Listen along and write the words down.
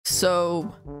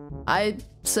So I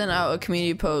sent out a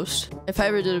community post. If I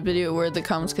ever did a video where the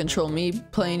comments control me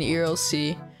playing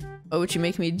ERLC, what would you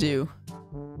make me do?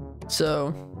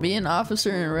 So, be an officer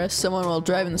and arrest someone while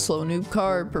driving the slow noob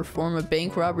car, or perform a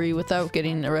bank robbery without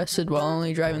getting arrested while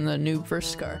only driving the noob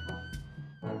first car.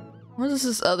 What is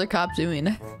this other cop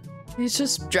doing? He's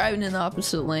just driving in the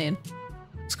opposite lane.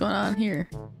 What's going on here?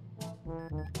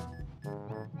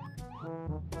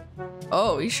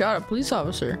 Oh, he shot a police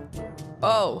officer.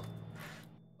 Oh.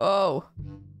 Oh.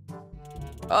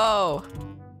 Oh.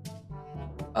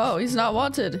 Oh, he's not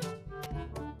wanted.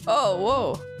 Oh,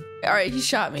 whoa. Alright, he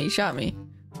shot me. He shot me.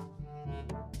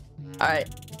 Alright,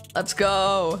 let's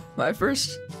go. My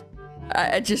first...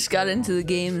 I just got into the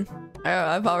game.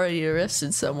 I've already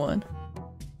arrested someone.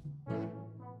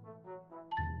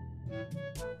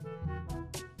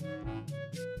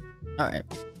 Alright.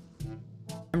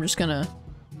 I'm just gonna...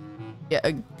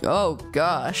 Yeah, oh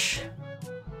gosh.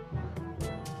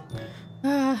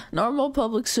 Normal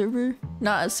public server.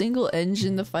 Not a single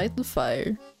engine to fight the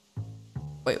fire.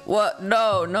 Wait, what?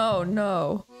 No, no,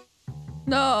 no.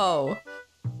 No.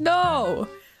 No!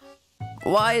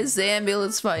 Why is the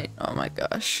ambulance fight? Oh my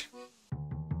gosh.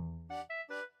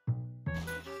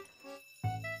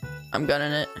 I'm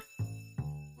gunning it.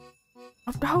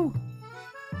 Oh no!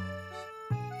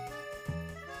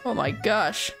 Oh my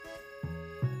gosh.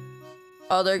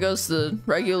 Oh, there goes the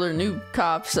regular noob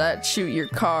cops that shoot your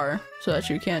car so that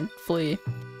you can't flee.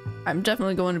 I'm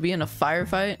definitely going to be in a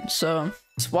firefight, so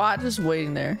SWAT is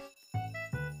waiting there.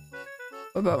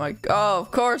 What about my... Oh,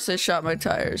 of course they shot my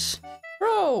tires.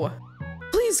 Bro!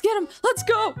 Please get him! Let's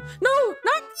go! No!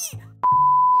 Not me!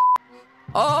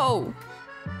 Oh!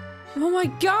 Oh my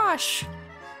gosh!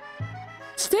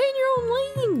 Stay in your own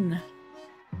lane!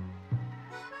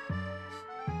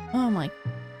 Oh my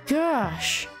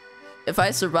gosh. If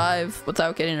I survive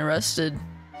without getting arrested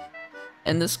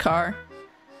in this car,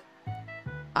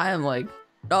 I am like,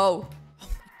 oh my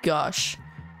gosh.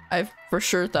 I for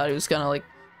sure thought he was gonna like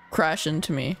crash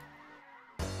into me.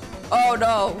 Oh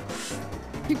no!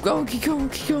 Keep going, keep going,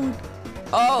 keep going.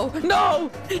 Oh no!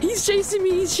 He's chasing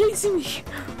me, he's chasing me!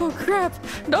 Oh crap!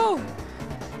 No!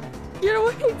 Get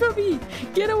away from me!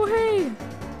 Get away!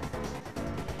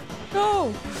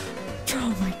 No!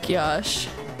 Oh my gosh.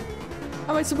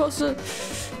 How am I supposed to...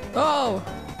 Oh!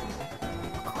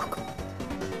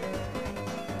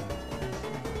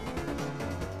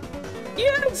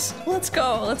 Yes! Let's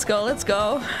go, let's go, let's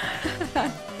go.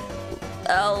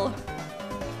 L.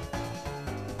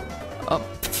 Oh.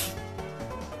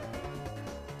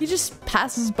 He just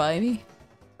passes by me.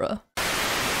 Bruh.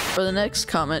 For the next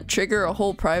comment, trigger a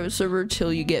whole private server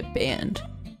till you get banned.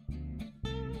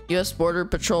 US Border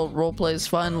Patrol roleplay is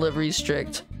fun, livery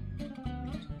strict.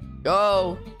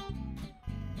 Go!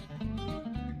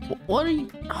 What are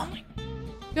you? Oh my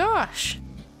gosh!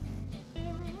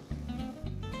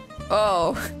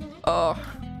 Oh, oh.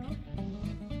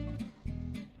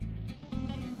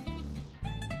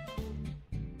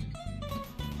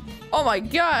 Oh my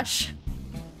gosh!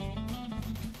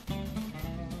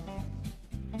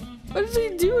 What is he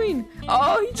doing?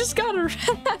 Oh, he just got her.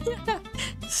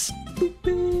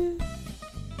 Stupid.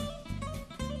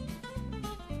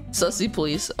 Sussy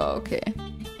police. Oh, okay.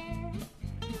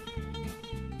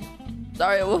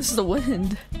 Sorry, it was the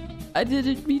wind. I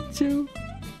didn't mean to.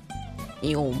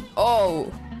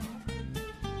 Oh.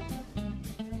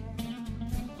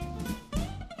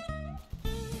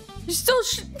 You still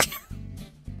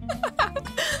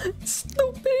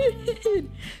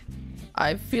Stupid.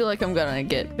 I feel like I'm gonna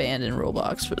get banned in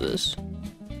Roblox for this.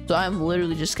 So I'm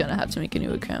literally just gonna have to make a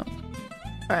new account.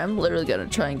 Alright, I'm literally gonna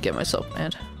try and get myself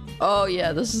banned. Oh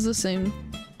yeah, this is the same.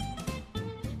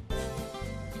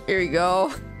 Here we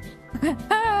go.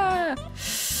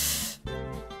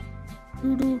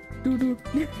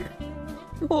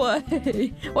 Why?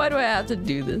 Why do I have to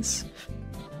do this?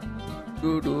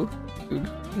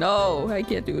 No, I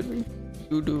can't do it.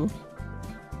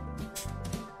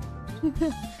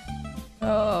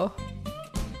 Oh.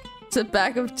 It's a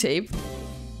bag of tape.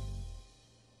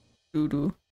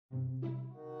 Doo-doo.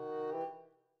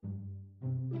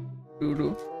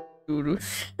 Doo-doo. Doo-doo.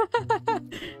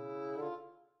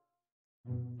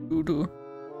 Doo-doo.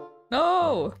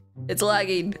 No! It's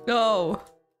lagging. No!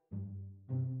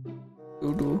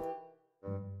 Doo-doo.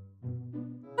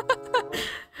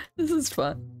 This is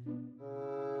fun.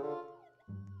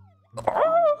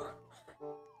 Oh!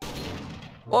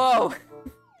 Whoa!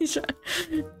 He shot.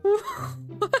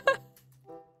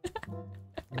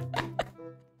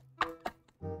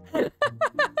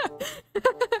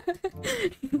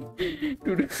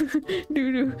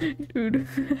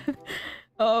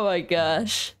 Oh my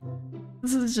gosh.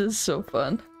 This is just so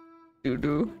fun.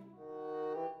 Doo-doo.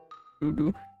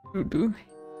 Doo-doo. Doo-doo.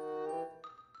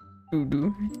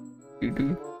 Doo-doo.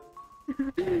 Doo-doo.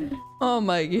 Oh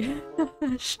my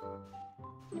gosh.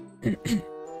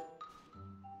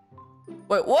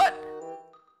 Wait, what?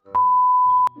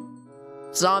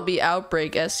 Zombie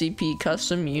Outbreak SCP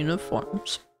custom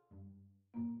uniforms.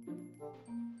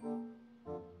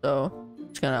 So,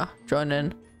 just gonna join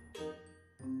in.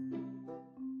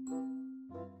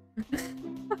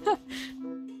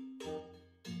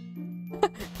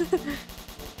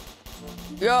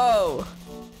 Yo!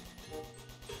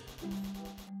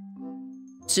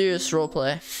 Serious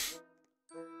roleplay.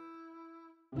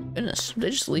 Goodness,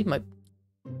 they just leave my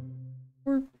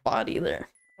poor body there.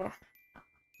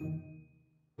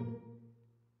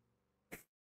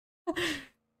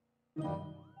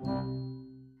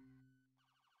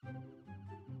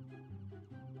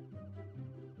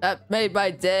 That made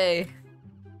my day.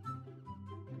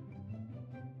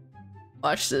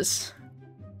 Watch this.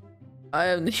 I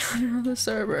am the owner of the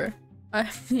server. I am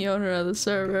the owner of the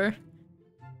server.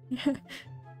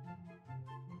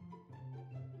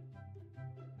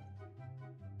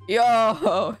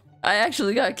 Yo! I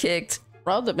actually got kicked.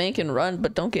 Rob the bank and run,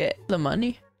 but don't get the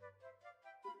money.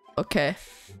 Okay.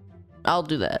 I'll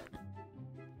do that.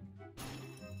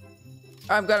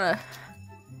 I'm gonna...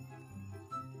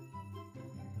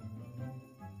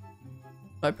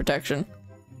 My protection.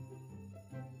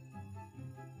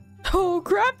 Oh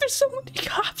crap, there's so many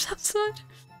cops outside.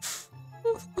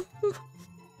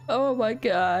 Oh my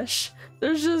gosh.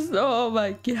 There's just, oh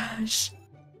my gosh.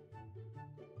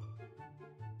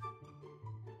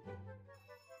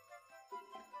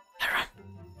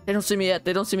 They don't see me yet.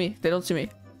 They don't see me. They don't see me.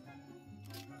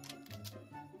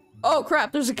 Oh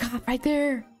crap, there's a cop right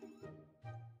there.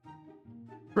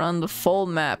 Run the full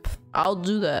map. I'll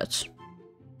do that.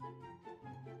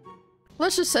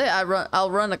 Let's just say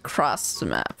I'll run across the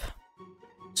map.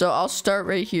 So I'll start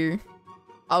right here.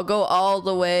 I'll go all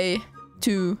the way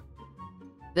to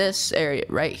this area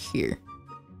right here.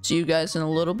 See you guys in a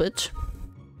little bit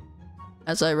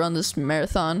as I run this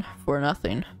marathon for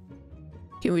nothing.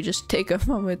 Can we just take a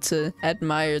moment to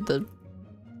admire the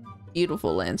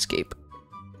beautiful landscape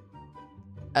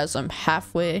as I'm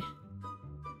halfway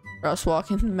across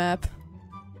walking the map?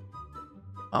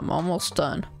 I'm almost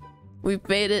done. We've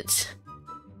made it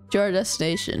to our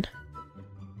destination.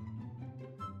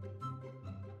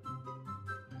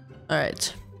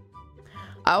 Alright.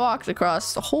 I walked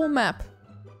across the whole map.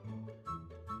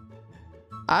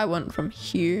 I went from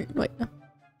here, wait,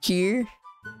 here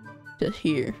to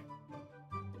here.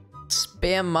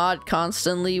 Spam mod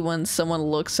constantly when someone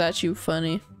looks at you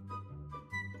funny.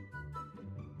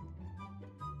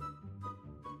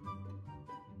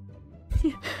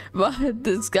 But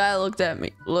this guy looked at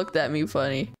me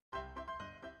funny.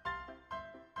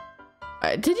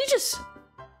 Alright, did he just...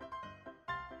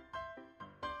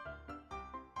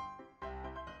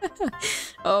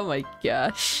 Oh my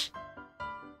gosh.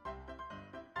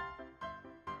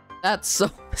 That's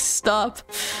so messed up.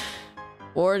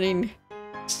 Warning.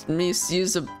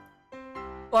 Misuse of...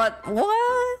 What?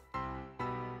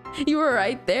 You were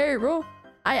right there, bro.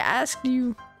 I asked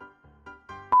you.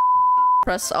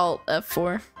 Press Alt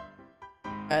F4.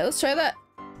 Alright, let's try that.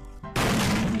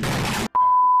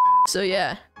 So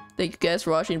yeah, thank you guys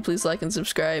for watching. Please like and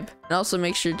subscribe. And also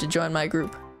make sure to join my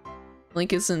group.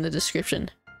 Link is in the description.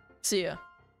 See ya.